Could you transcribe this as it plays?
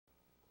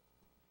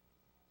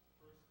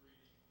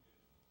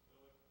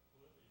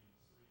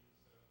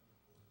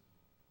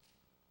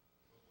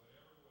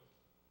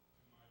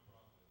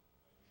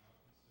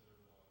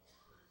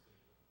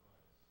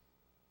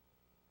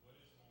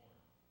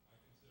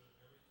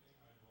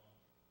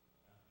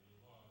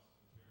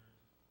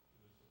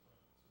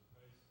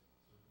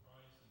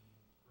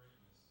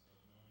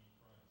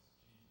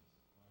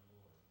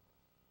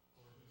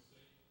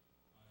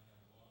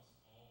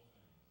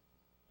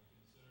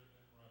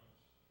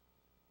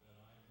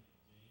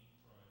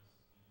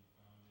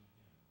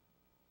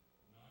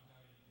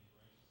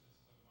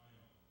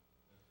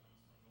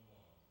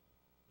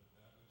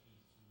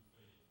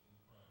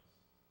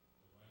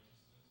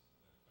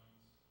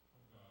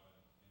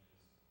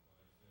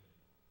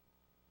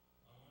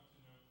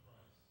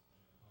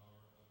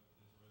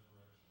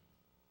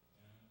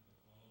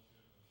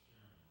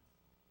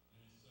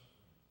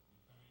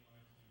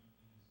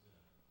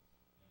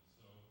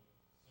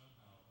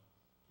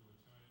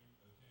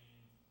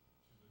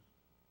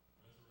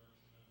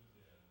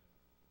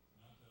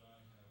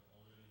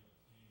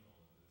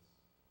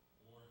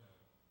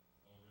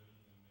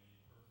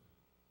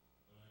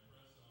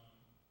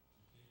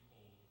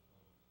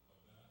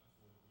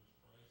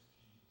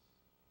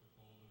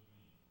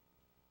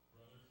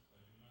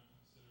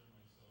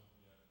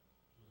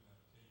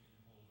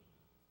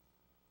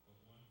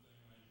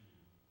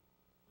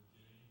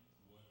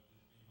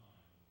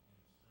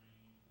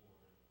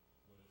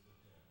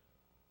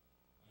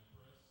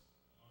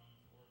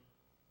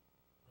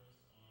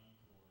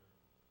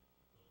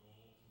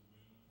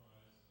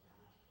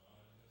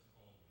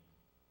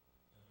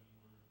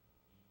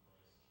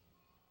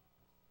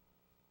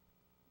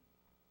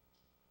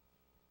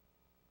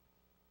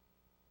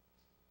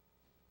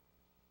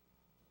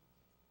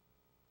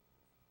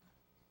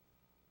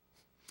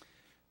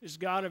is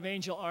God of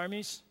angel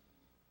armies.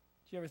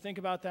 Did you ever think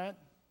about that?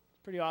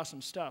 Pretty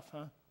awesome stuff,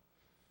 huh?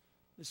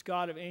 This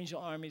God of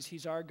angel armies,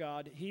 he's our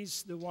God.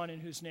 He's the one in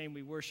whose name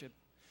we worship.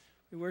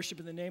 We worship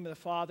in the name of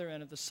the Father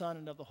and of the Son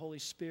and of the Holy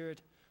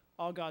Spirit.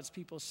 All God's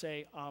people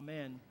say,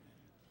 Amen.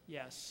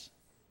 Yes.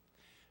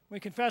 When we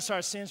confess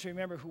our sins,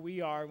 remember who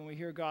we are. When we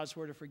hear God's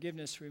word of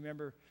forgiveness,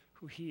 remember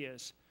who he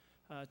is.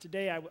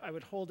 Today, I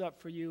would hold up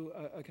for you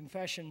a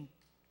confession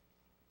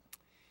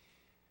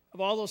of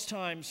all those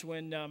times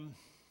when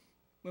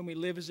we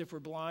live as if we're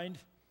blind.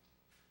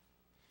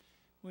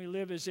 We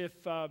live as if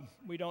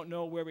we don't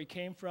know where we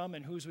came from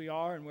and whose we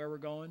are and where we're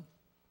going.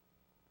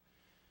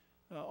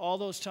 All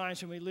those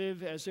times when we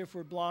live as if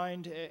we're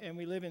blind and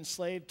we live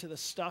enslaved to the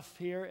stuff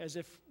here as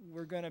if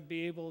we're going to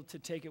be able to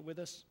take it with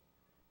us,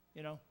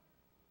 you know.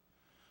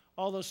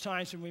 All those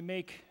times when we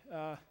make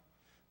the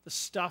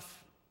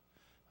stuff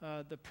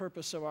the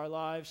purpose of our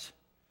lives,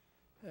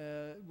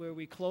 where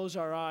we close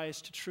our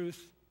eyes to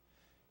truth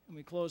and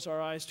we close our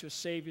eyes to a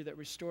Savior that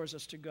restores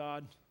us to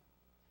God,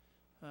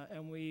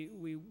 and we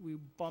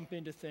bump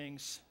into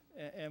things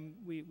and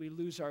we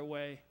lose our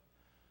way.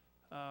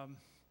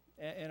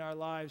 And our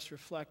lives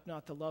reflect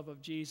not the love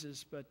of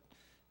Jesus, but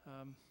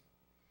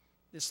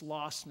this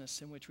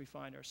lostness in which we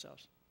find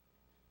ourselves.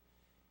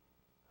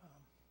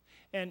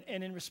 And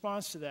in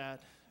response to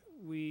that,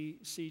 we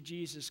see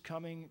Jesus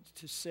coming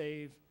to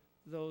save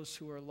those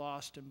who are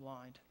lost and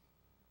blind.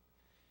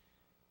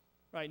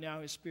 Right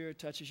now, his Spirit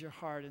touches your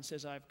heart and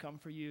says, I've come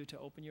for you to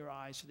open your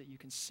eyes so that you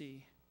can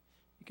see.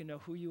 You can know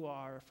who you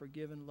are, a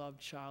forgiven, loved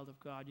child of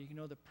God. You can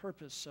know the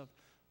purpose of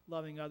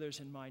loving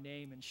others in my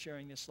name and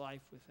sharing this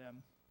life with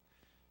them.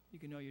 You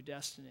can know your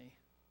destiny.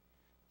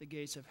 The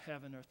gates of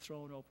heaven are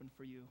thrown open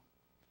for you.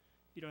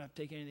 You don't have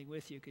to take anything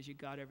with you because you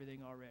got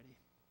everything already.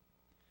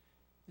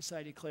 This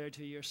I declare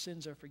to you, your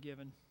sins are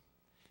forgiven,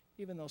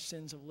 even those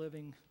sins of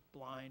living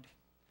blind.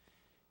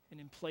 And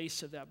in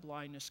place of that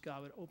blindness,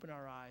 God would open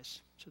our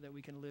eyes so that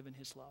we can live in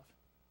his love.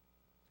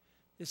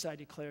 This I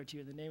declare to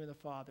you in the name of the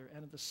Father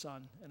and of the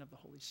Son and of the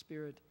Holy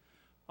Spirit.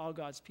 All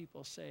God's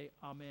people say,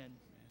 Amen. Amen.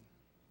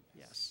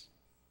 Yes.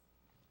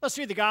 Let's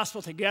read the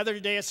gospel together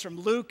today. It's from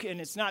Luke,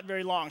 and it's not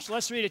very long, so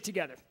let's read it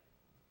together.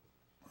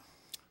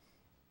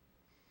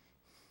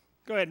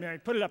 Go ahead, Mary.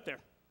 Put it up there.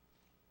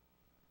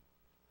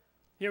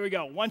 Here we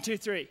go. 1, 2,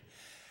 3.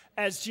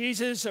 As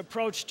Jesus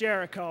approached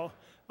Jericho,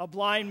 a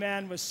blind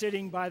man was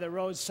sitting by the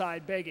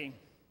roadside begging.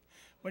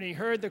 When he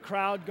heard the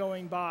crowd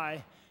going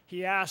by,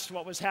 he asked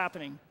what was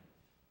happening.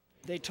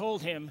 They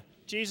told him,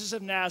 Jesus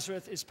of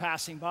Nazareth is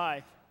passing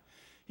by.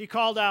 He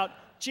called out,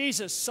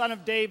 Jesus, Son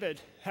of David,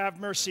 have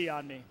mercy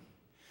on me.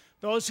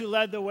 Those who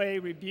led the way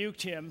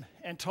rebuked him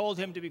and told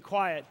him to be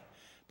quiet,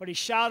 but he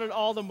shouted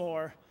all the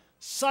more,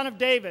 Son of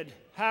David,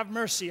 have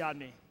mercy on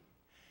me.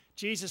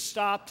 Jesus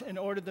stopped and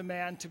ordered the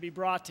man to be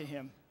brought to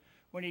him.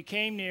 When he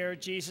came near,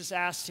 Jesus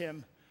asked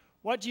him,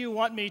 what do you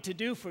want me to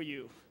do for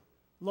you?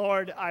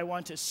 Lord, I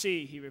want to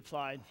see, he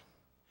replied.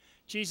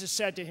 Jesus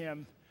said to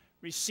him,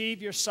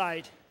 receive your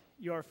sight,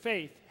 your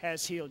faith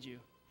has healed you.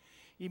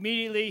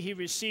 Immediately he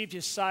received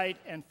his sight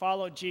and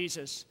followed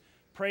Jesus,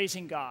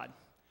 praising God.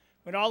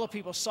 When all the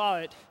people saw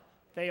it,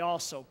 they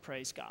also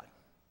praised God.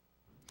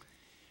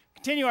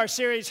 Continue our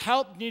series,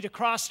 Help Need to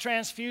Cross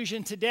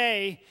Transfusion.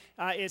 Today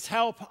is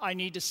Help I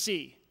Need to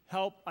See.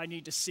 Help I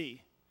Need to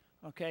See.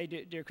 Okay,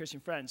 dear Christian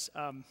friends.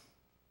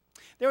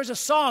 There was a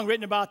song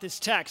written about this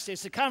text.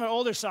 It's a kind of an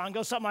older song. It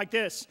goes something like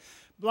this.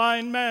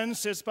 Blind man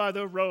sits by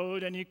the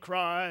road and he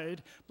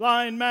cried.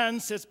 Blind man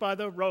sits by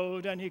the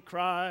road and he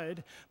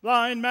cried.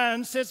 Blind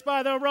man sits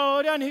by the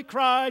road and he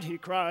cried. He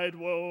cried,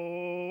 whoa,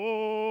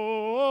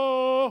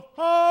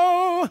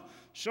 oh,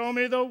 show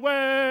me the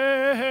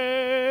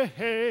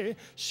way.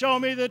 Show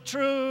me the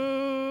truth.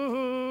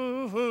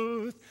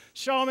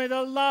 Show me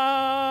the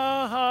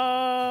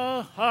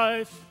life.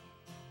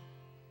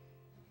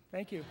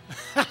 Thank you.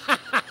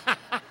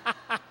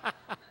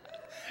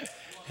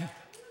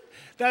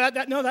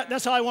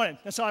 That's all I wanted.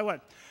 That's all I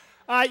wanted.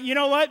 You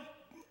know what?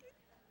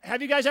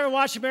 Have you guys ever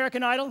watched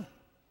American Idol? Yes.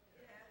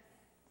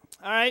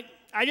 All right.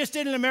 I just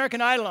did an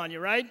American Idol on you,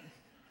 right?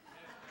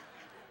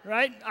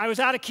 Right? I was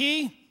out of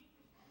key.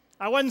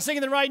 I wasn't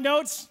singing the right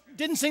notes.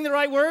 Didn't sing the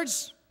right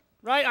words.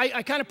 Right?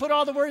 I kind of put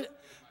all the words.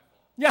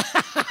 Yeah.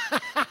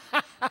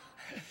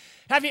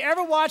 Have you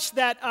ever watched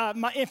that?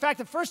 In fact,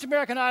 the first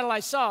American Idol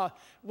I saw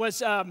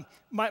was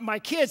my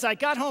kids. I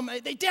got home.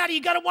 Daddy,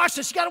 you got to watch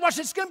this. You got to watch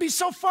this. It's going to be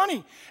so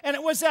funny. And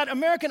it was that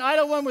American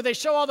Idol one where they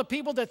show all the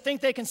people that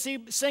think they can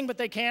sing, but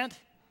they can't.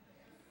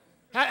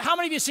 How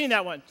many of you seen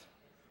that one?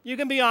 You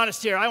can be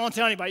honest here. I won't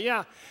tell anybody.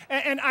 Yeah.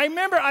 And I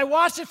remember I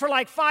watched it for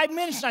like 5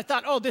 minutes, and I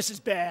thought, oh, this is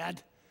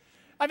bad.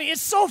 I mean,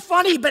 it's so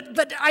funny,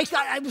 but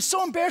I was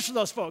so embarrassed for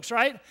those folks,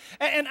 right?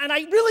 And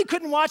I really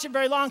couldn't watch it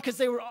very long because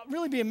they were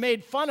really being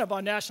made fun of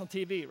on national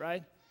TV,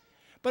 right?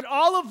 But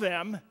all of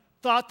them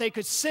thought they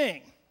could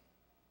sing.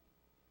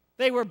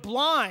 They were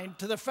blind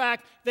to the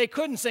fact they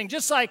couldn't sing.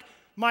 Just like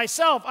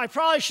myself, I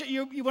probably should,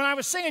 when I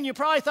was singing, you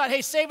probably thought,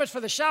 hey, save it for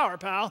the shower,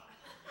 pal,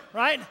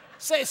 right?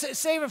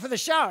 Save it for the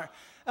shower.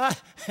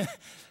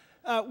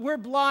 we're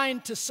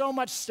blind to so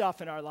much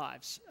stuff in our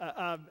lives.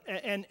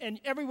 And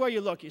everywhere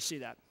you look, you see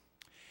that.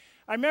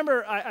 I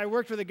remember I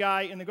worked with a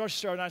guy in the grocery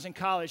store when I was in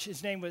college.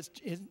 His name was,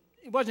 it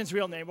wasn't his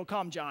real name. We'll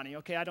call him Johnny,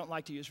 okay? I don't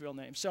like to use real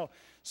names.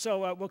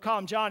 So we'll call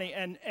him Johnny.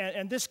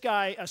 And this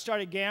guy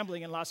started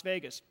gambling in Las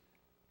Vegas.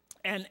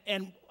 And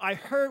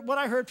what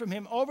I heard from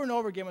him over and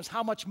over again was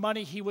how much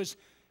money he was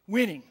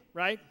winning,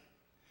 right?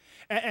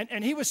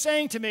 And he was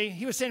saying to me,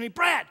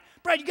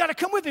 Brad, you got to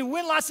come with me. We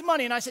win lots of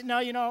money. And I said, no,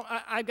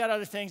 I've got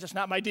other things. That's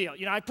not my deal.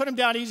 I put him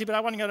down easy, but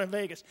I want to go to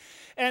Vegas.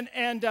 And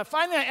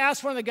finally, I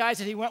asked one of the guys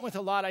that he went with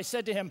a lot. I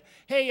said to him,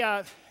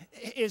 hey,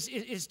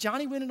 is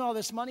Johnny winning all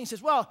this money? He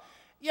says, well,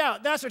 yeah,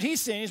 that's what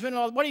he's seeing. He's winning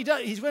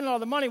all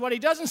the money. What he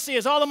doesn't see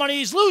is all the money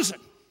he's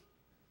losing.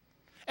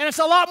 And it's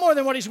a lot more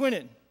than what he's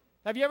winning.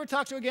 Have you ever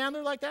talked to a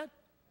gambler like that?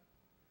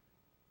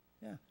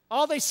 Yeah.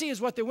 All they see is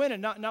what they're winning,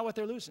 not what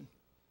they're losing.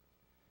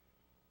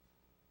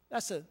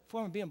 That's a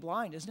form of being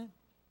blind, isn't it?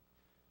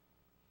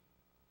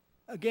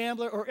 A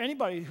gambler or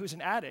anybody who's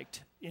an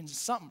addict in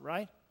something,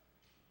 right?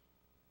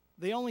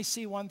 They only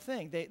see one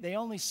thing. They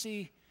only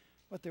see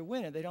what they're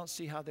winning. They don't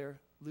see how they're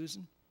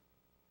losing.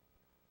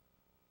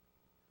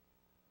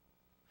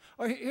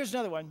 Or here's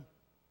another one.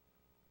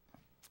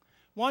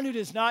 One who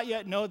does not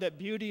yet know that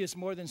beauty is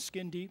more than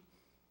skin deep.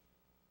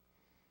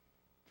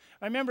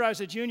 I remember I was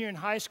a junior in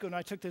high school, and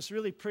I took this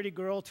really pretty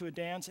girl to a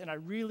dance, and I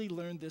really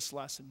learned this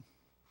lesson.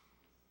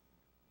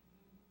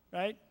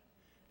 Right?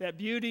 That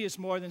beauty is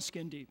more than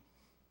skin deep.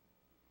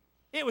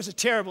 It was a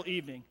terrible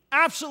evening.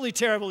 Absolutely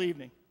terrible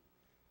evening.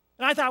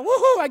 And I thought,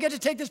 woohoo, I get to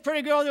take this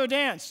pretty girl to a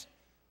dance.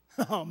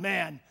 Oh,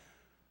 man,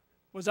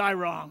 was I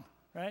wrong,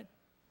 right?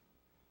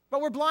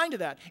 But we're blind to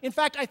that. In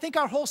fact, I think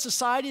our whole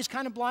society is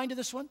kind of blind to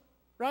this one,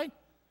 right?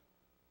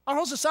 Our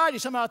whole society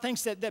somehow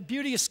thinks that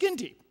beauty is skin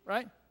deep,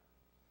 right?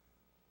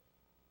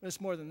 But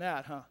it's more than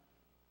that, huh?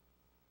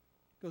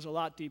 It goes a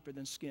lot deeper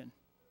than skin.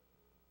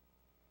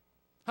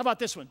 How about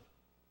this one?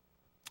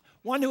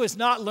 One who has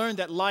not learned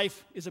that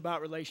life is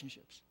about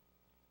relationships.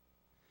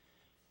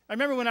 I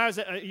remember when I was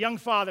a young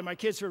father, my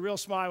kids were real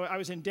small. I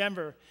was in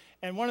Denver,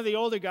 and one of the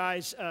older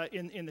guys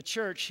in the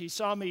church, he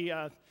saw me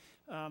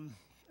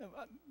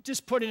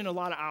just put in a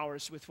lot of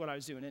hours with what I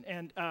was doing.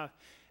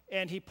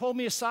 And he pulled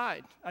me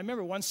aside. I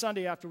remember one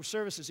Sunday after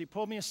services, he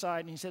pulled me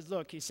aside and he said,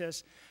 look, he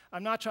says,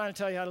 I'm not trying to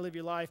tell you how to live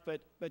your life, but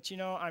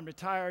I'm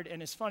retired.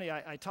 And it's funny,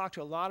 I talk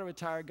to a lot of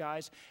retired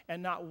guys,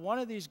 and not one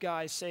of these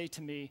guys say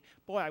to me,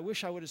 boy, I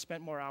wish I would have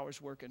spent more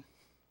hours working.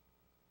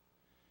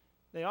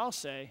 They all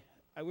say,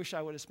 I wish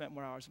I would have spent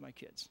more hours with my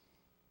kids.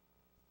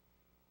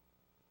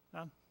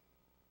 Huh?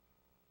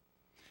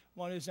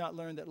 One who's not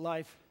learned that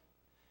life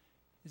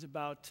is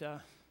about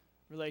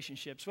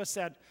relationships. What's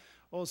that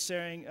old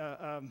saying?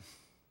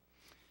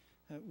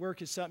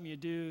 Work is something you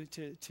do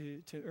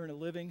to earn a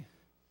living.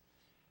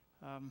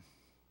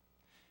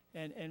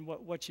 And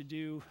what you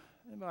do,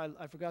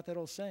 I forgot that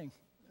old saying.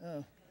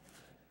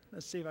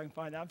 Let's see if I can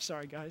find that. I'm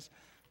sorry, guys.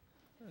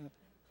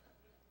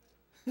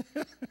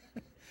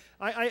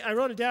 I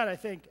wrote it down, I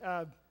think.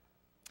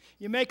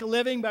 You make a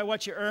living by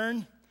what you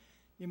earn.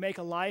 You make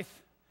a life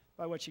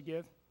by what you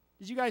give.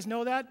 Did you guys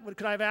know that?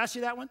 Could I have asked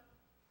you that one?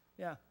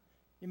 Yeah.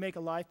 You make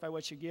a life by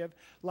what you give.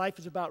 Life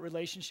is about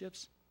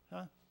relationships,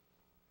 huh?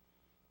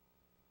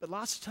 But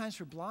lots of times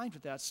we're blind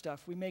with that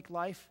stuff. We make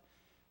life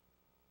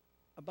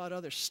about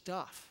other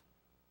stuff.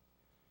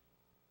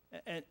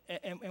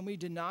 And we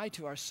deny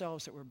to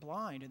ourselves that we're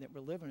blind and that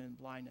we're living in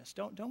blindness.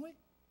 Don't we?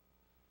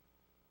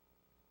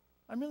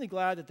 I'm really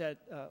glad that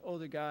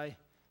older guy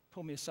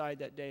pulled me aside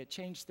that day. It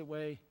changed the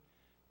way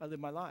I live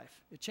my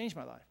life. It changed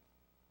my life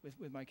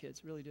with my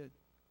kids. It really did.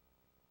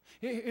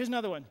 Here's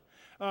another one.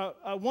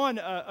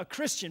 A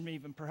Christian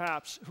even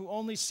perhaps, who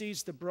only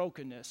sees the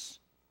brokenness.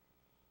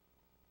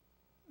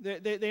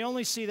 They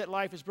only see that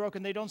life is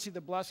broken. They don't see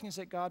the blessings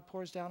that God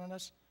pours down on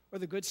us or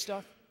the good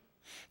stuff.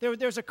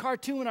 There's a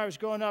cartoon when I was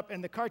growing up,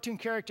 and the cartoon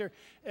character,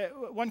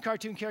 one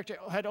cartoon character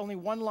had only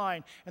one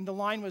line, and the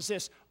line was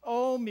this: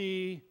 oh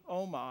me,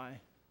 oh my.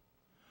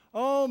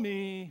 Oh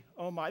me,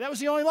 oh my. That was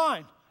the only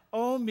line.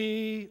 Oh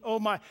me, oh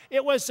my.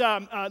 It was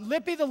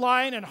Lippy the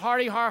Lion and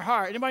Hardy Har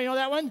Har. Anybody know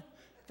that one?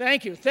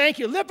 Thank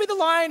you. Lippy the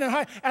Lion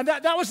and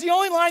that was the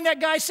only line that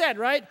guy said,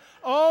 right?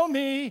 Oh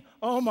me,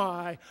 oh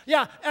my.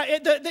 Yeah,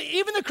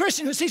 even the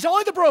Christian who sees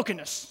only the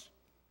brokenness,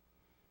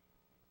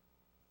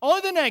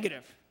 only the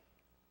negative.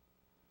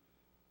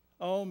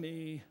 Oh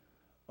me,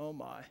 oh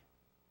my.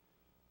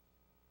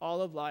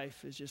 All of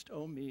life is just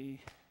oh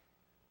me,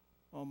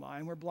 oh my.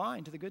 And we're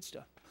blind to the good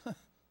stuff.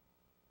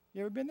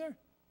 You ever been there?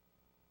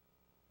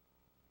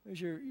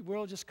 Is your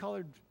world just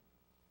colored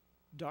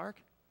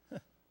dark? I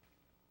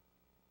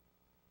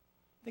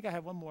think I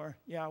have one more.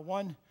 Yeah,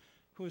 one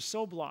who is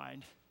so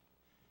blind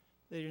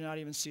they do not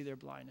even see their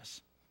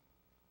blindness.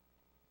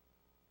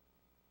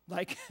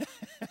 Like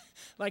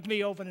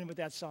me opening with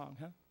that song,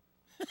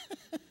 huh?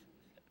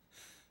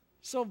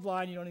 So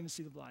blind you don't even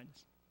see the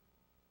blindness.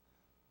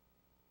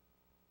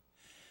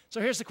 So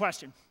here's the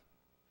question.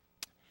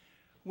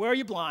 Where are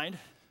you blind?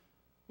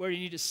 Where do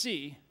you need to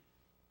see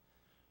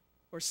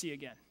or see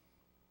again?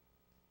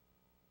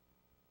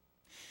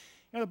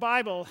 The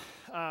Bible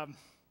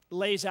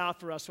lays out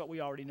for us what we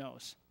already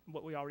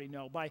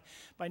know. By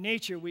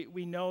nature,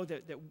 we know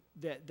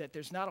that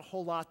there's not a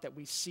whole lot that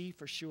we see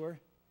for sure.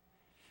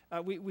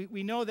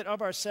 We know that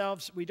of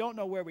ourselves, we don't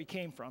know where we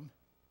came from.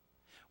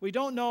 We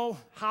don't know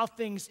how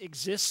things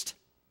exist.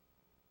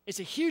 It's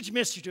a huge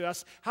mystery to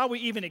us how we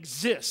even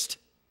exist,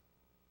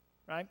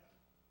 right?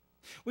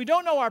 We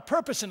don't know our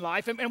purpose in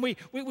life, and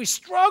we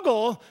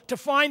struggle to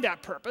find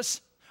that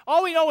purpose.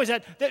 All we know is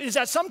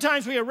that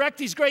sometimes we erect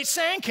these great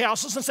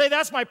sandcastles and say,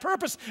 that's my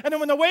purpose. And then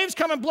when the waves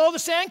come and blow the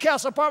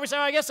sandcastle apart, we say,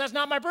 oh, I guess that's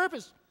not my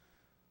purpose.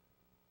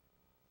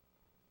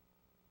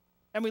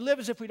 And we live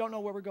as if we don't know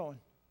where we're going.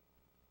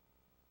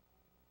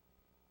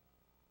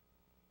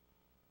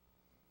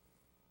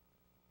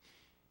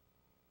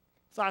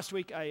 Last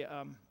week, I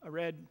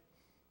read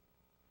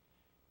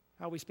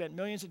how we spent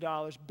millions of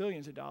dollars,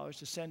 billions of dollars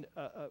to send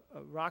a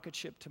rocket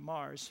ship to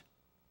Mars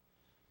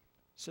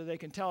so they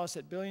can tell us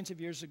that billions of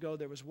years ago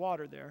there was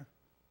water there.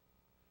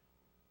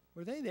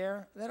 Were they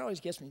there? That always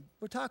gets me.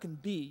 We're talking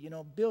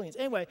billions.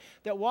 Anyway,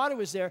 that water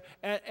was there,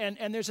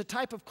 and there's a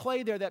type of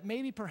clay there that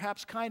maybe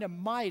perhaps kind of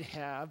might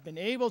have been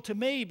able to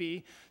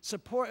maybe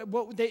support,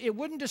 it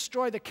wouldn't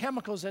destroy the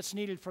chemicals that's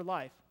needed for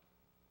life.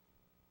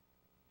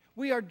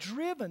 We are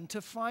driven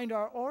to find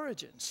our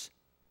origins.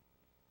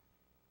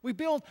 We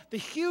build the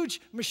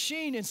huge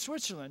machine in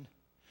Switzerland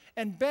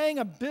and bang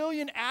 1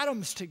 billion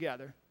atoms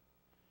together,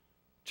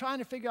 trying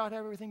to figure out how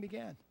everything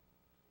began.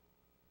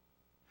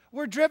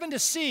 We're driven to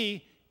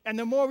see, and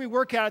the more we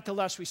work at it, the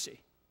less we see.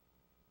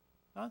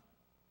 Huh?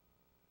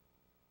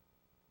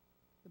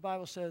 The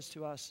Bible says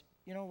to us,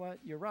 you know what?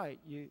 You're right.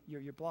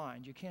 You're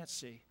blind. You can't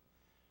see.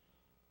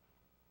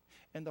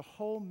 And the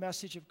whole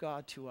message of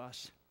God to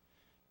us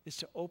is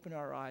to open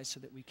our eyes so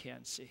that we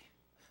can see.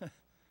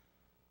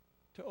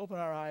 To open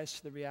our eyes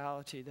to the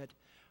reality that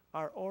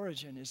our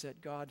origin is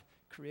that God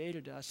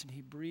created us and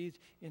he breathed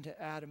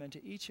into Adam and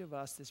to each of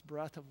us this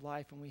breath of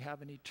life, and we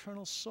have an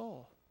eternal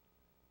soul.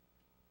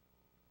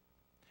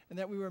 And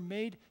that we were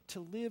made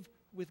to live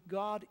with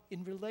God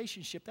in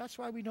relationship. That's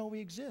why we know we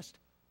exist.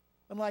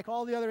 Unlike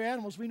all the other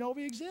animals, we know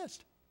we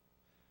exist.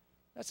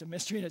 That's a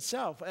mystery in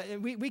itself.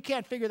 We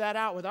can't figure that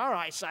out with our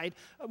eyesight.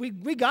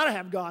 We got to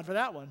have God for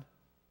that one.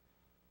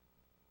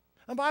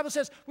 The Bible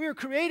says we were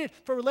created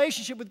for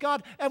relationship with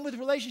God and with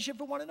relationship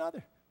with one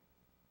another.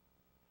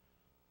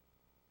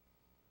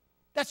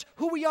 That's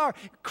who we are,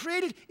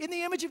 created in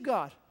the image of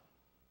God.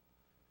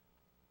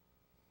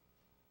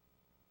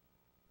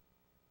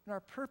 And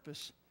our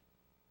purpose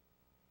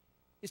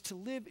is to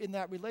live in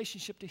that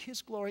relationship to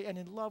his glory and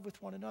in love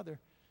with one another.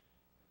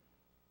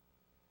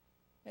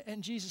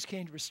 And Jesus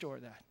came to restore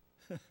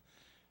that.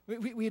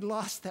 We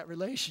lost that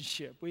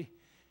relationship. We're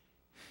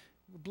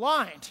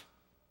blind.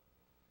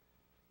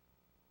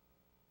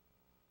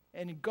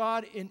 And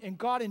God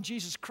in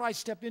Jesus Christ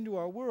stepped into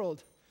our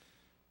world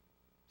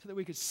so that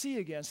we could see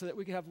again, so that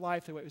we could have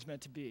life the way it was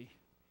meant to be.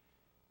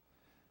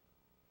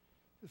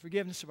 The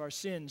forgiveness of our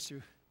sins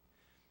through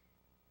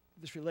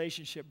this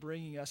relationship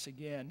bringing us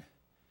again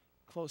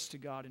close to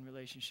God in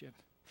relationship.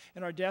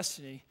 And our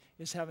destiny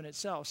is heaven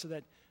itself, so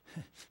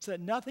that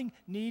nothing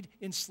need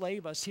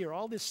enslave us here.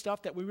 All this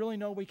stuff that we really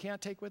know we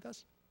can't take with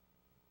us.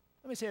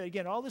 Let me say that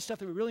again. All this stuff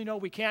that we really know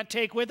we can't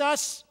take with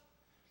us,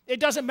 it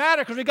doesn't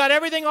matter because we got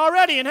everything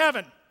already in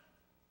heaven,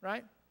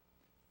 right?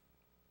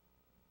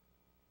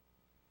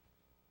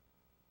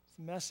 It's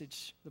the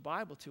message, the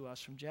Bible to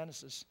us from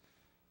Genesis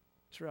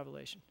to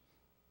Revelation.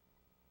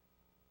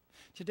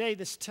 Today,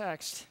 this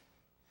text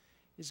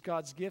is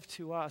God's gift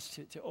to us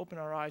to open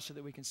our eyes so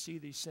that we can see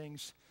these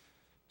things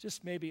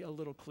just maybe a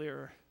little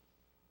clearer,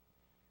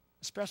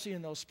 especially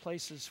in those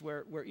places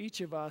where each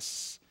of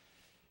us,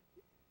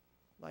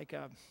 like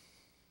a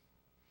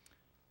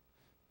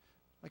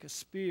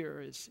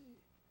spear,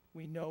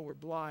 we know we're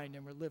blind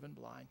and we're living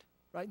blind.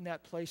 Right in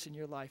that place in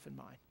your life and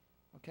mine.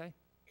 Okay?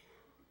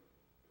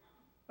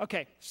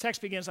 Okay, this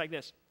text begins like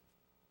this.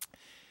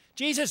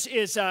 Jesus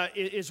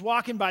is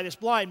walking by this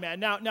blind man.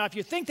 Now, if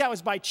you think that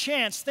was by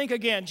chance, think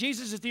again.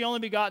 Jesus is the only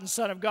begotten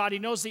Son of God. He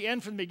knows the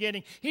end from the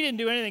beginning. He didn't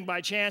do anything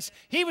by chance.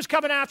 He was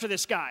coming after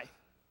this guy,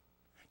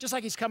 just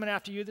like he's coming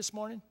after you this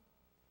morning.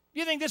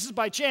 You think this is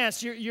by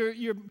chance,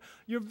 you're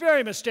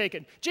very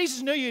mistaken.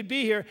 Jesus knew you'd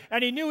be here,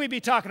 and he knew we'd be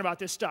talking about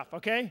this stuff,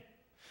 okay?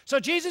 So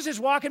Jesus is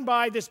walking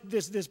by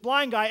this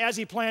blind guy as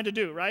he planned to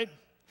do, right?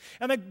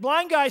 And the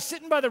blind guy's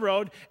sitting by the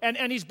road,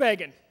 and he's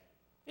begging.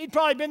 He'd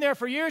probably been there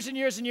for years and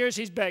years and years.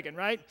 He's begging,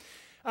 right?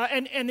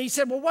 And he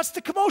said, well, what's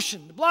the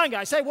commotion? The blind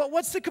guy said, well,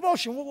 what's the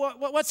commotion?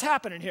 What's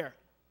happening here?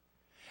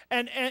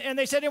 And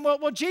they said,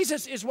 well,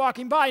 Jesus is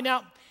walking by.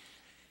 Now,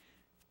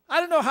 I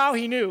don't know how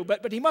he knew,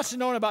 but he must have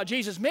known about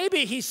Jesus.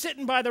 Maybe he's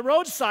sitting by the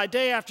roadside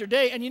day after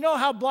day, and you know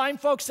how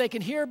blind folks, they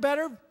can hear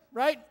better,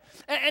 right?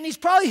 And he's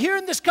probably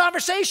hearing this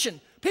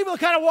conversation. People are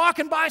kind of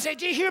walking by and say,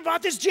 do you hear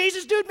about this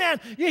Jesus dude, man?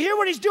 You hear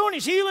what he's doing?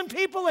 He's healing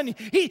people, and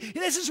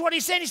this is what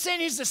he's saying. He's saying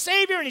he's the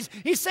Savior, and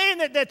he's saying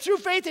that through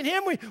faith in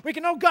him, we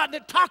can know God,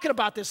 talking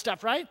about this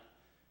stuff, right?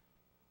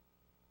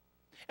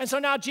 And so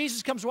now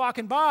Jesus comes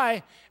walking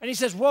by, and he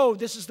says, whoa,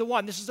 this is the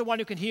one. This is the one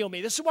who can heal me.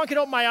 This is the one who can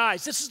open my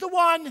eyes. This is the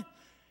one.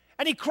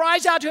 And he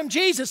cries out to him,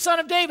 Jesus, Son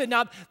of David.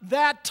 Now,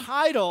 that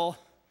title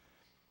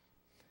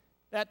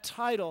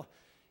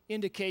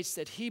indicates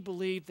that he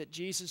believed that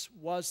Jesus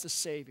was the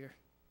Savior.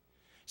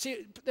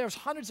 See, there's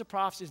hundreds of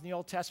prophecies in the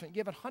Old Testament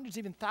given hundreds,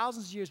 even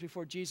thousands of years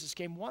before Jesus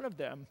came. One of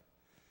them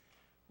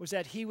was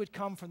that he would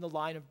come from the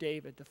line of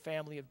David, the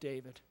family of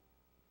David.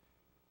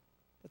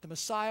 That the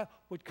Messiah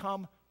would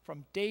come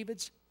from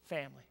David's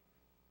family.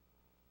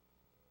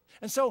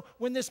 And so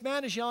when this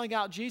man is yelling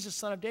out, Jesus,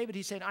 Son of David,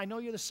 he's saying, I know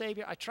you're the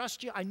Savior. I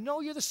trust you. I know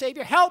you're the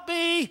Savior. Help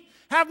me.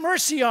 Have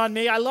mercy on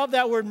me. I love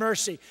that word,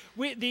 mercy.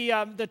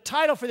 The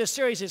title for this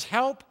series is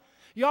Help.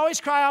 You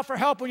always cry out for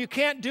help when you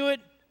can't do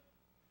it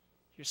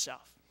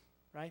yourself,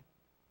 right?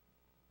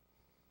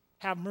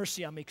 Have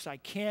mercy on me because I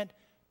can't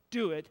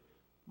do it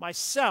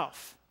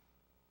myself.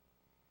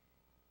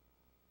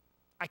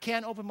 I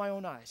can't open my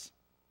own eyes.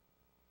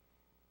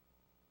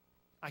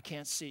 I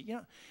can't see. You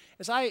know,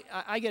 as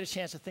I get a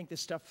chance to think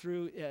this stuff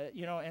through,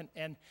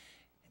 and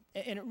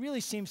it really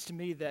seems to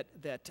me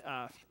that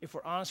if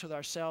we're honest with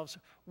ourselves,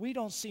 we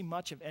don't see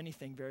much of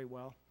anything very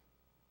well.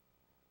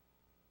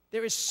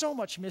 There is so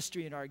much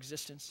mystery in our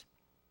existence.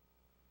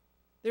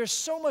 There's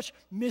so much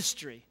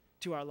mystery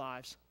to our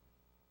lives.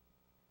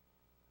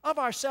 Of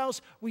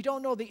ourselves, we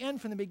don't know the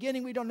end from the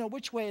beginning. We don't know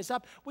which way is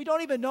up. We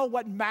don't even know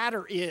what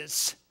matter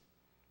is.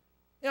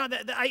 You know,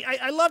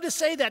 I love to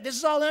say that. This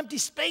is all empty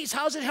space.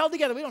 How is it held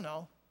together? We don't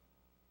know.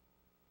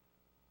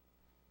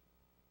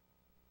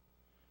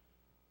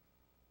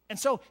 And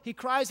so he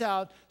cries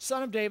out,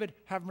 Son of David,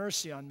 have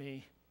mercy on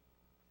me.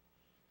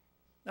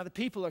 Now the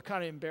people are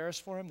kind of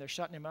embarrassed for him. They're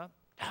shutting him up.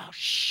 Oh,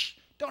 shh,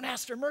 don't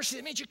ask for mercy.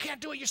 That means you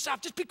can't do it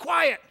yourself. Just be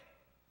quiet.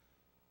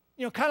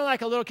 You know, kind of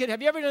like a little kid. Have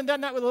you ever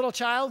done that with a little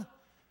child?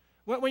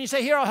 When you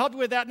say, here, I'll help you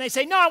with that, and they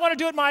say, no, I want to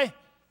do it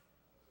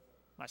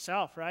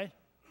myself, right?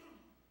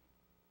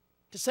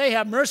 To say,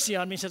 have mercy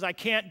on me, says, I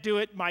can't do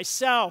it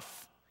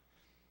myself.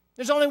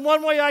 There's only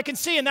one way I can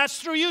see, and that's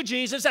through you,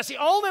 Jesus. That's the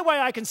only way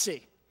I can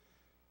see.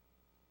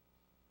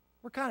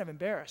 We're kind of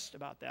embarrassed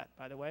about that,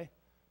 by the way.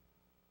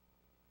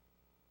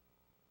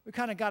 We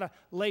kind of got to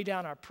lay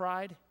down our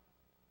pride.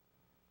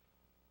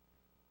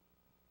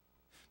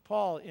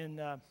 Paul, in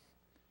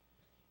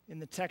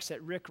the text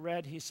that Rick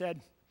read, he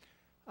said,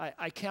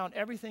 I count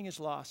everything as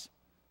loss.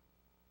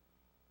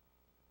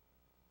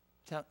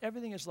 Count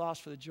everything as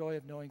lost for the joy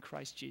of knowing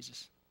Christ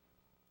Jesus,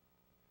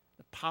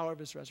 the power of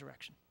his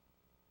resurrection.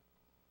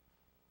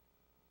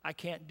 I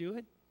can't do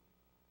it.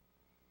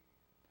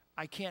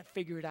 I can't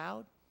figure it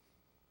out.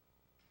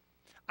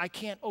 I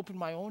can't open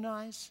my own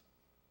eyes.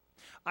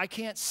 I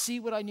can't see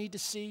what I need to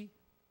see.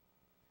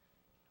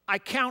 I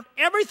count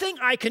everything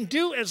I can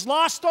do as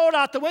lost, throw it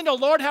out the window.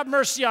 Lord, have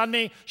mercy on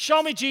me.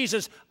 Show me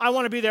Jesus. I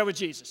want to be there with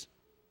Jesus.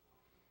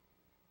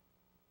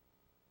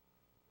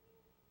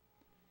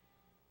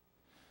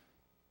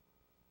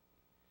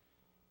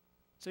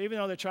 So even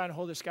though they're trying to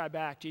hold this guy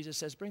back, Jesus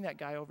says, bring that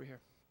guy over here.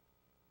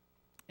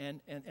 And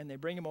they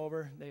bring him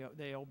over.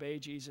 They obey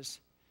Jesus.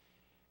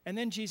 And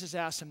then Jesus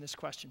asks him this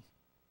question.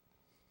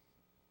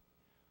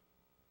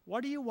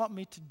 What do you want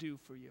me to do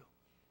for you?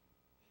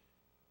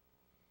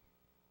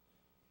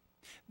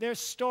 Their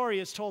story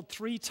is told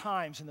 3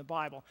 times in the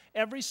Bible.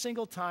 Every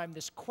single time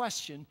this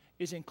question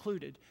is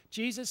included,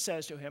 Jesus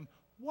says to him,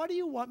 what do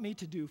you want me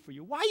to do for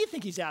you? Why do you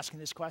think he's asking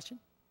this question?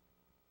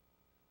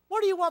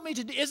 What do you want me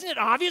to do? Isn't it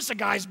obvious the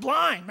guy's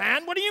blind,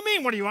 man? What do you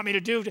mean, what do you want me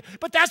to do?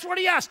 But that's what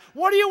he asked.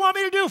 What do you want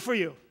me to do for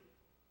you?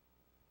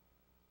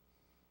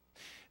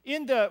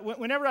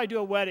 Whenever I do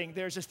a wedding,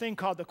 there's this thing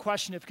called the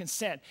question of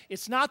consent.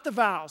 It's not the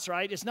vows,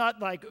 right? It's not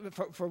like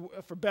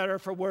for better,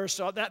 for worse.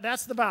 So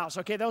that's the vows,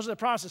 okay? Those are the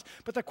promises.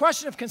 But the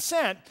question of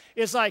consent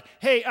is like,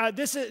 hey,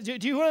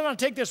 do you really want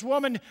to take this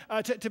woman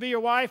to be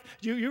your wife?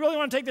 Do you really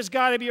want to take this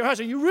guy to be your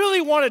husband? You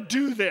really want to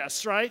do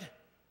this, right?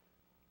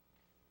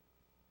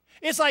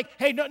 It's like,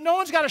 hey, no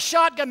one's got a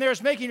shotgun there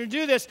that's making you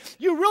do this.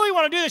 You really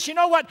want to do this. You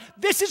know what?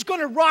 This is going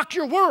to rock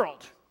your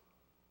world.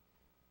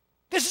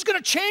 This is going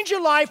to change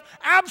your life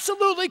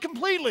absolutely,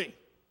 completely.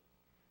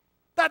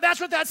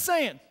 That's what that's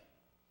saying.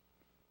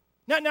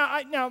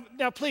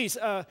 Now, please,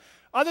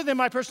 other than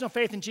my personal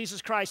faith in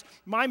Jesus Christ,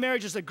 my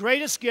marriage is the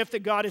greatest gift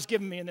that God has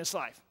given me in this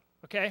life.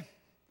 Okay,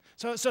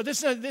 so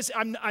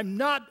I'm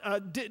not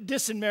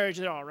dissing marriage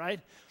at all,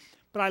 right?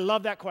 But I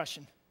love that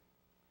question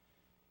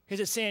because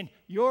it's saying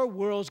your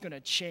world's going to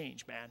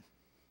change, man.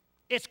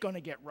 It's going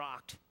to get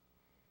rocked.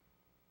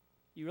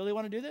 You really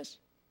want to do this?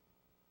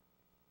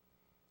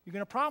 You're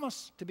going to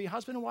promise to be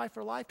husband and wife for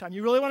a lifetime.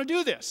 You really want to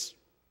do this?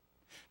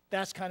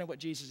 That's kind of what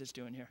Jesus is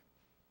doing here.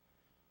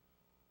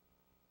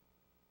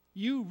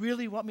 You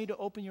really want me to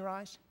open your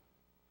eyes?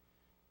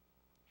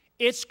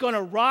 It's going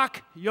to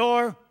rock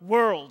your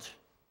world.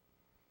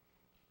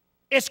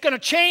 It's going to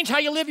change how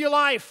you live your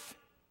life.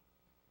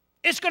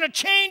 It's going to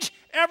change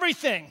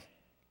everything.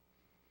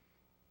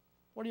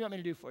 What do you want me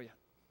to do for you?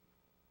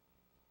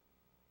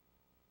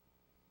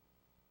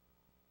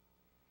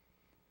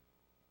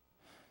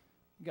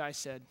 The guy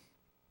said,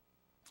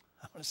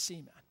 want to see,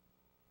 man.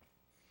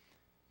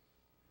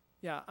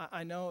 Yeah,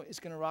 I know it's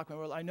going to rock my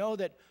world. I know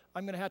that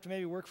I'm going to have to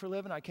maybe work for a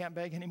living. I can't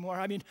beg anymore.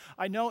 I mean,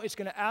 I know it's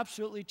going to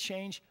absolutely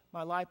change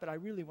my life, but I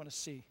really want to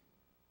see.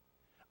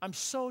 I'm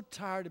so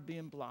tired of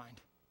being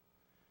blind.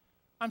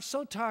 I'm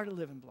so tired of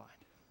living blind.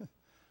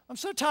 I'm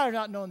so tired of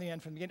not knowing the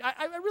end from the beginning.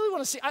 I really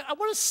want to see. I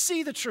want to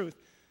see the truth.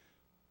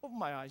 Open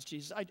my eyes,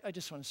 Jesus. I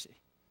just want to see.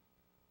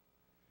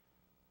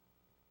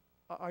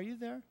 Are you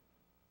there?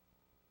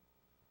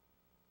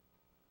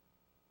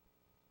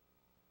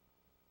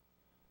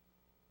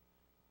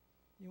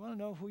 You want to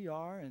know who you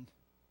are and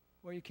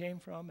where you came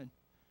from and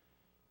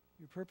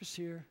your purpose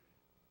here?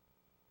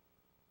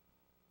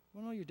 You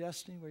want to know your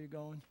destiny, where you're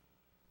going?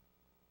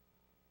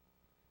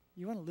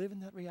 You want to live in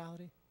that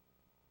reality?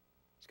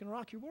 It's going to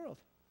rock your world.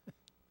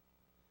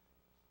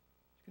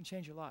 It's going to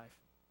change your life.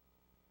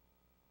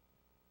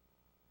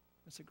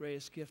 That's the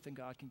greatest gift that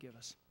God can give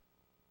us.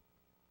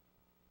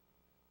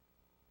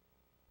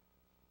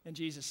 And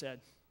Jesus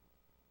said,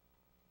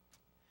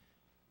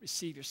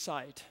 receive your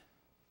sight.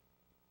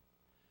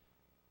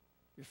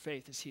 Your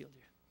faith has healed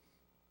you.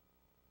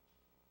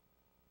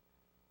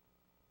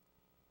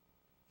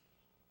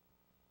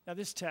 Now,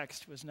 this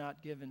text was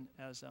not given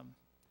as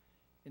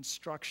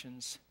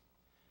instructions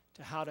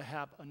to how to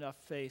have enough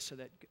faith so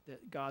that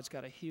God's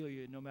got to heal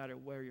you no matter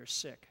where you're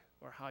sick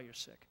or how you're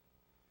sick.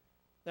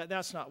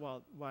 That's not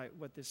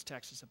what this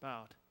text is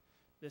about.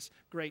 This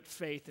great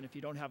faith, and if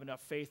you don't have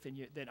enough faith in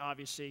you, then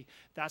obviously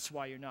that's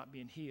why you're not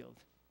being healed.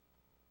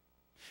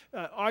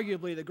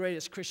 Arguably the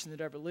greatest Christian that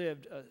ever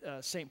lived,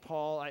 St.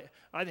 Paul,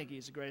 I think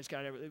he's the greatest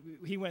guy that ever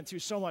lived. He went through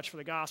so much for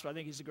the gospel. I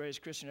think he's the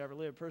greatest Christian that ever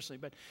lived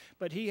personally.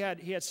 But he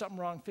had something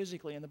wrong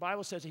physically, and the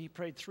Bible says that he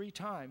prayed 3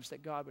 times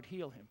that God would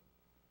heal him.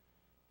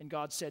 And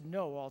God said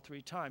no all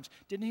 3 times.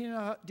 Didn't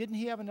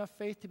he have enough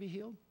faith to be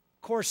healed?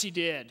 Of course he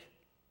did.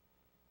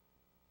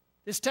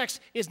 This text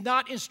is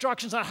not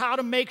instructions on how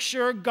to make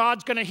sure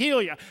God's going to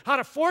heal you, how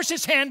to force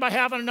his hand by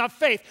having enough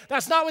faith.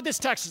 That's not what this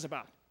text is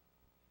about.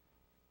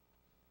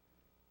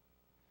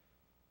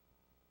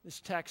 This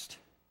text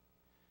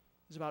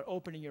is about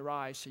opening your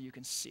eyes so you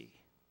can see.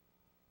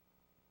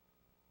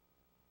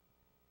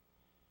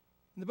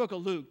 In the book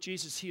of Luke,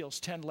 Jesus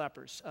heals 10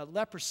 lepers.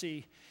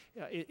 Leprosy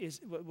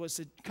was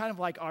kind of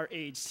like our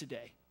AIDS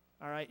today.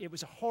 All right, it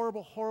was a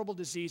horrible, horrible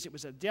disease. It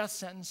was a death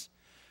sentence.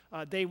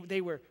 They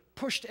were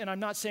pushed, and I'm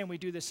not saying we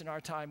do this in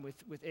our time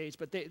with AIDS,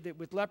 but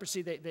with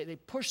leprosy, they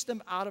pushed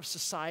them out of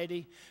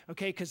society,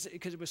 okay, because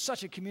it was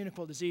such a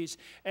communicable disease,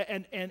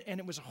 and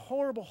it was a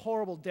horrible,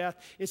 horrible death.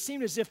 It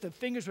seemed as if the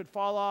fingers would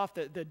fall off,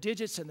 the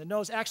digits and the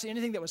nose, actually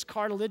anything that was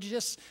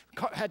cartilaginous,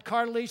 had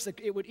cartilage,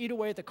 it would eat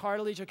away at the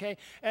cartilage, okay,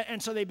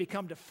 and so they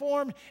become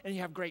deformed, and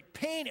you have great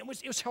pain. It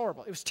was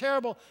horrible. It was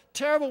terrible,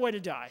 terrible way to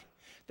die.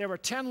 There were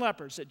 10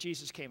 lepers that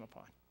Jesus came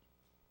upon.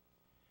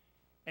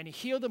 And he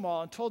healed them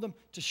all and told them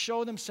to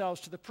show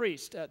themselves to the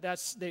priest.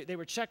 They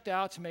were checked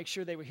out to make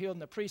sure they were healed.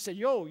 And the priest said,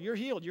 yo, you're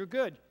healed. You're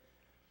good.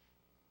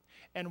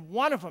 And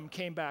one of them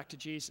came back to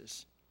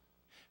Jesus,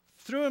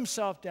 threw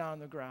himself down on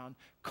the ground,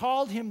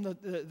 called him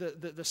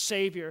the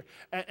Savior,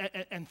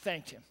 and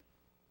thanked him.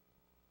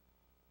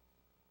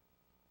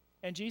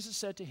 And Jesus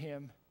said to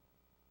him,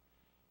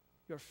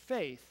 your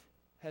faith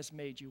has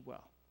made you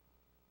well.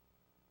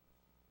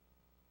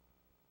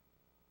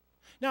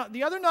 Now,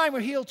 the other 9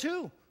 were healed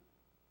too.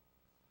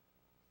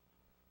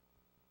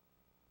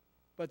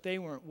 But they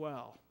weren't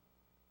well.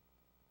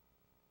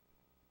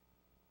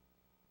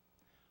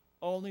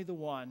 Only the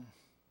one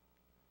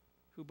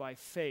who by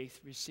faith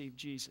received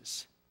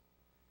Jesus,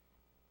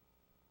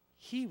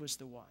 he was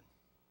the one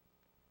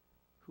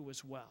who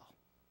was well.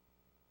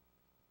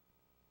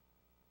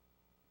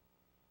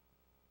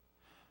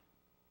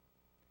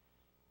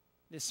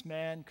 This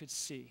man could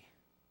see,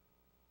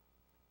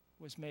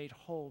 was made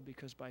whole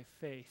because by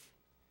faith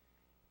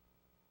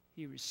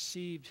he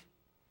received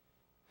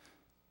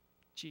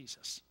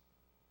Jesus.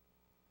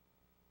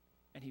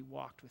 And he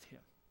walked with him.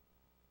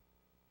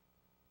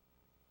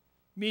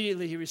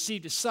 Immediately he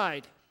received his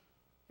sight.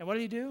 And what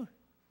did he do?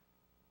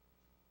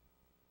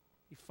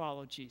 He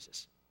followed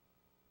Jesus.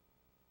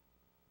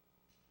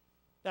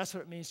 That's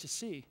what it means to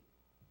see.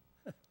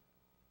 It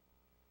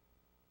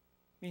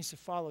means to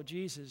follow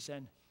Jesus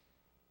and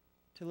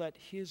to let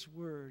his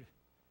word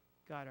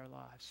guide our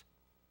lives.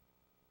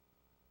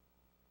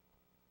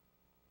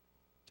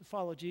 To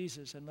follow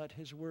Jesus and let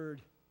his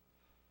word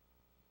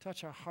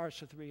touch our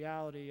hearts with the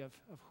reality of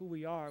who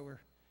we are.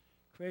 We're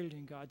created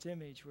in God's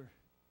image. We're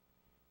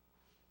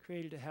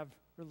created to have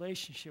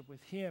relationship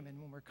with him, and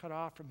when we're cut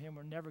off from him,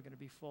 we're never going to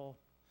be full.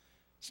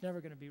 It's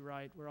never going to be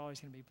right. We're always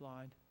going to be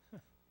blind. We're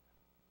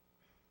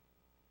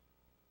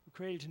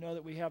created to know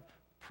that we have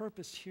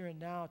purpose here and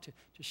now to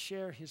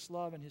share his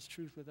love and his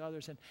truth with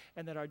others,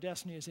 and that our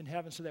destiny is in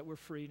heaven so that we're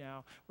free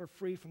now. We're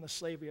free from the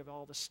slavery of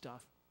all this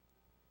stuff.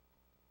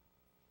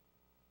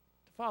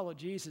 Follow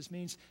Jesus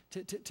means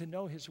to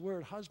know his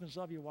word. Husbands,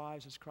 love your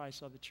wives as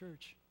Christ loved the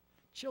church.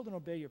 Children,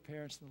 obey your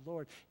parents in the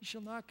Lord. You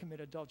shall not commit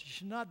adultery. You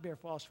shall not bear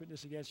false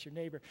witness against your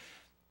neighbor.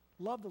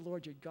 Love the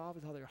Lord your God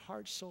with all your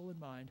heart, soul, and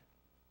mind.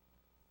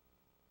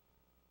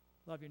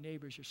 Love your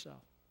neighbors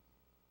yourself.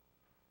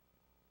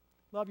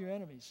 Love your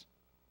enemies.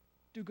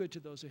 Do good to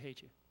those who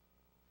hate you.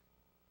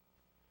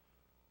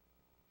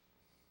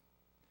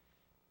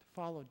 To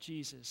follow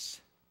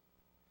Jesus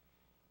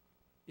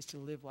is to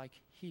live like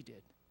he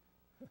did.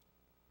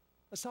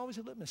 That's always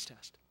a litmus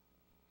test.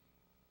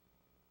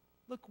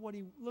 Look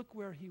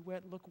where he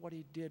went, look what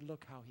he did,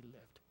 look how he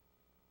lived.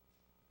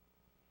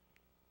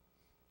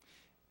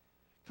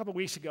 A couple of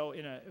weeks ago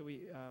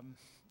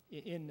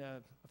in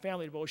a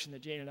family devotion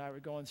that Jane and I were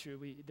going through,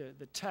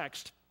 the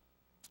text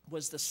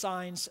was the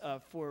signs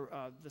for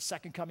the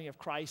second coming of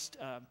Christ.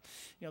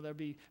 There'll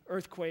be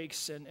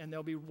earthquakes and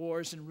there'll be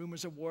wars and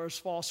rumors of wars.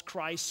 False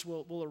Christs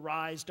will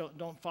arise.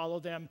 Don't follow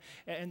them.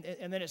 And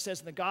then it says,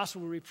 and the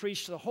gospel will be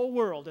preached to the whole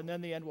world, and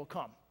then the end will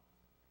come.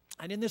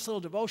 And in this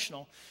little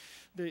devotional,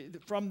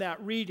 from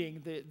that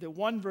reading, the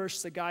one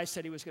verse the guy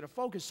said he was going to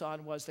focus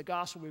on was the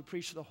gospel will be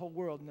preached to the whole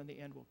world, and then the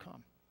end will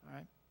come. All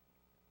right.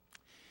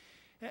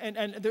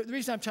 And the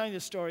reason I'm telling you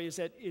this story is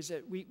that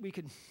we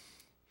can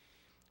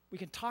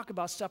talk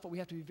about stuff, but we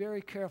have to be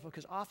very careful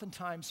because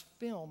oftentimes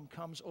film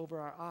comes over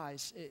our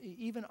eyes.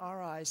 Even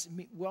our eyes,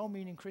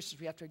 well-meaning Christians,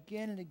 we have to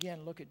again and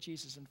again look at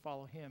Jesus and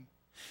follow him.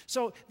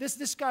 So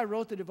this guy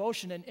wrote the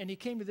devotion, and he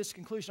came to this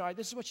conclusion. All right,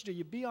 this is what you do.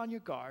 You be on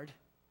your guard.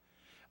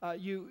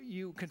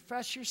 You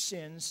confess your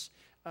sins.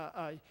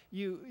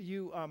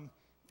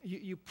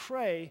 You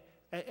pray.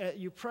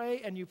 You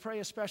pray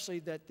especially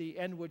that the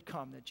end would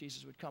come, that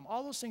Jesus would come.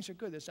 All those things are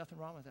good. There's nothing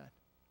wrong with that.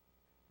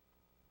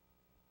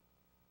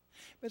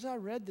 But as I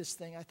read this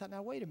thing, I thought,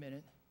 now wait a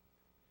minute.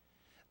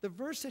 The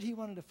verse that he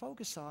wanted to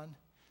focus on,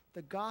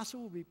 the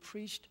gospel will be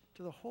preached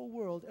to the whole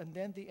world, and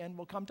then the end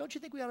will come. Don't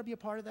you think we ought to be a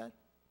part of that?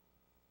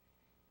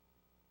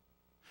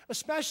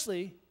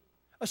 Especially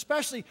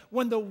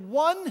when the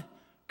one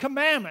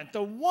commandment,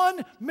 the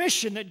one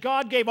mission that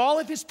God gave all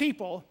of his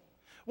people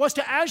was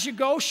to, as you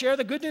go, share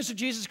the good news of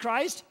Jesus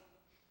Christ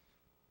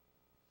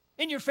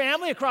in your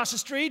family, across the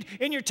street,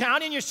 in your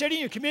town, in your city,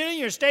 in your community, in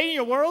your state, in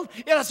your world.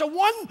 Yeah, that's the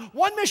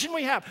one mission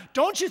we have.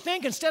 Don't you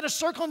think instead of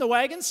circling the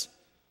wagons,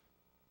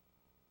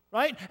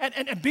 right,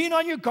 and being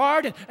on your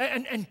guard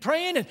and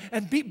praying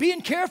and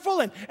being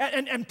careful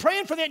and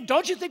praying for them,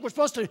 don't you think we're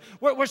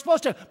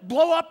supposed to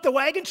blow up the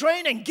wagon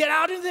train and get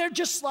out of there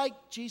just like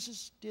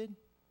Jesus did?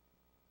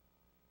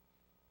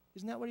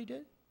 Isn't that what he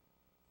did?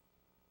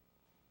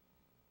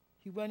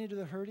 He went into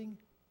the hurting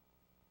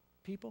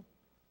people.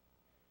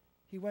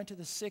 He went to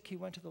the sick. He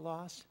went to the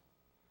lost.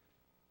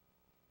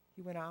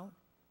 He went out.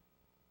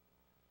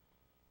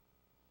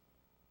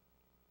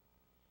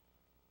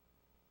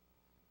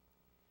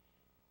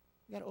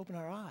 We've got to open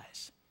our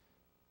eyes.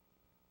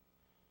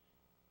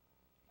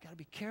 We've got to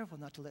be careful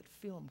not to let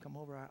film come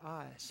over our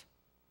eyes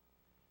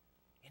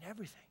in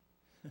everything.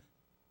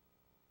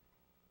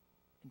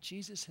 And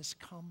Jesus has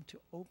come to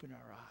open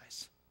our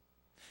eyes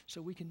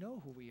so we can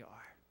know who we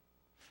are.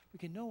 We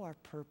can know our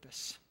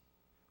purpose.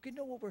 We can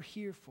know what we're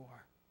here for.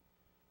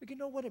 We can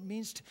know what it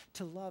means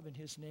to love in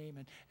his name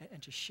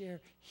and to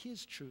share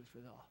his truth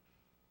with all.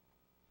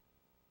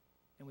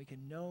 And we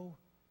can know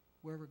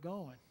where we're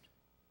going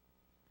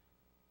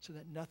so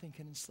that nothing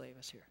can enslave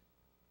us here.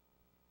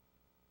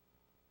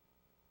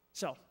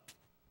 So,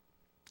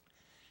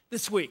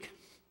 this week,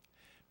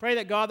 pray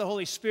that God the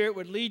Holy Spirit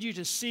would lead you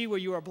to see where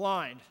you are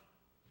blind.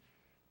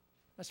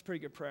 That's a pretty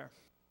good prayer.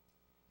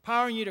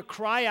 Empowering you to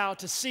cry out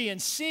to see,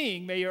 and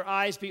seeing, may your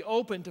eyes be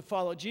open to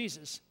follow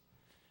Jesus.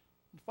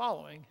 And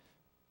following,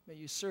 may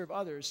you serve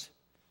others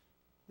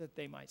that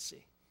they might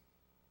see.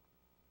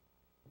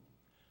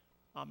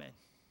 Amen.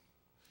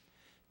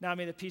 Now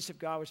may the peace of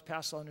God, which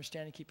passes all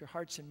understanding, keep your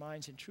hearts and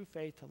minds in true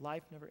faith to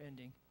life never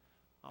ending.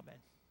 Amen.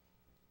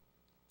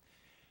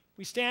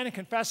 We stand and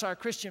confess our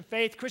Christian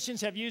faith.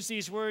 Christians have used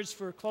these words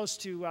for close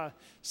to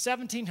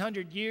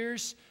 1,700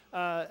 years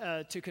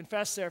to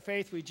confess their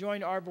faith. We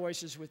join our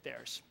voices with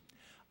theirs.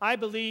 I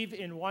believe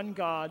in one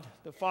God,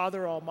 the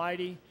Father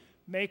Almighty,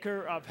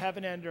 maker of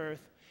heaven and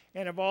earth,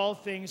 and of all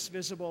things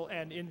visible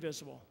and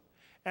invisible,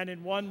 and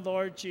in one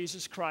Lord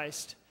Jesus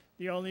Christ,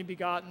 the only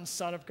begotten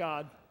Son of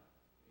God,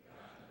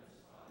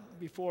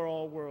 before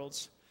all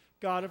worlds,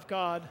 God of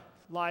God,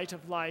 light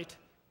of light,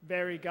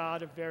 very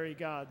God of very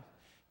God,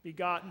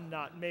 begotten,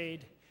 not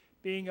made,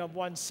 being of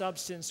one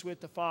substance with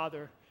the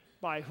Father,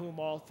 by whom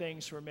all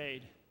things were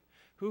made,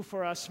 who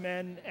for us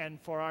men and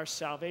for our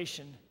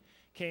salvation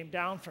came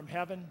down from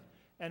heaven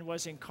and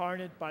was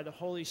incarnate by the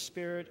Holy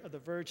Spirit of the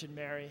Virgin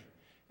Mary,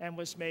 and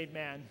was made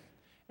man,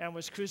 and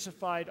was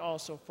crucified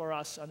also for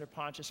us under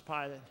Pontius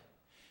Pilate.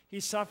 He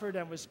suffered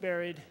and was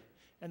buried,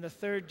 and the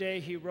third day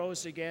he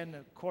rose again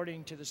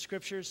according to the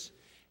Scriptures,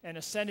 and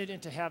ascended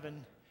into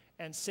heaven,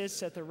 and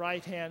sits at the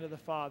right hand of the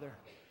Father.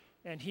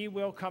 And he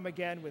will come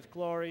again with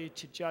glory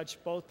to judge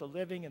both the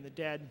living and the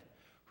dead,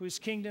 whose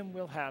kingdom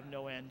will have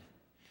no end.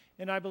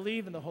 And I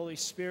believe in the Holy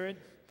Spirit,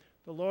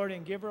 the Lord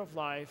and giver of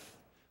life,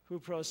 who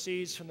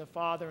proceeds from the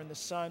Father and the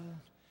Son,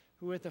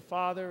 who with the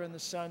Father and the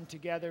Son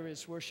together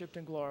is worshipped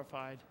and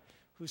glorified,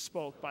 who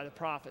spoke by the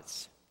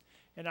prophets.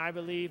 And I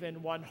believe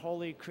in one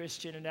holy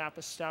Christian and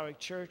apostolic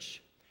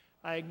church.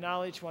 I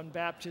acknowledge one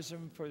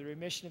baptism for the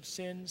remission of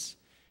sins,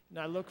 and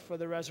I look for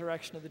the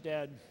resurrection of the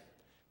dead,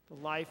 the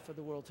life of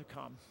the world to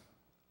come.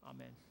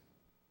 Amen.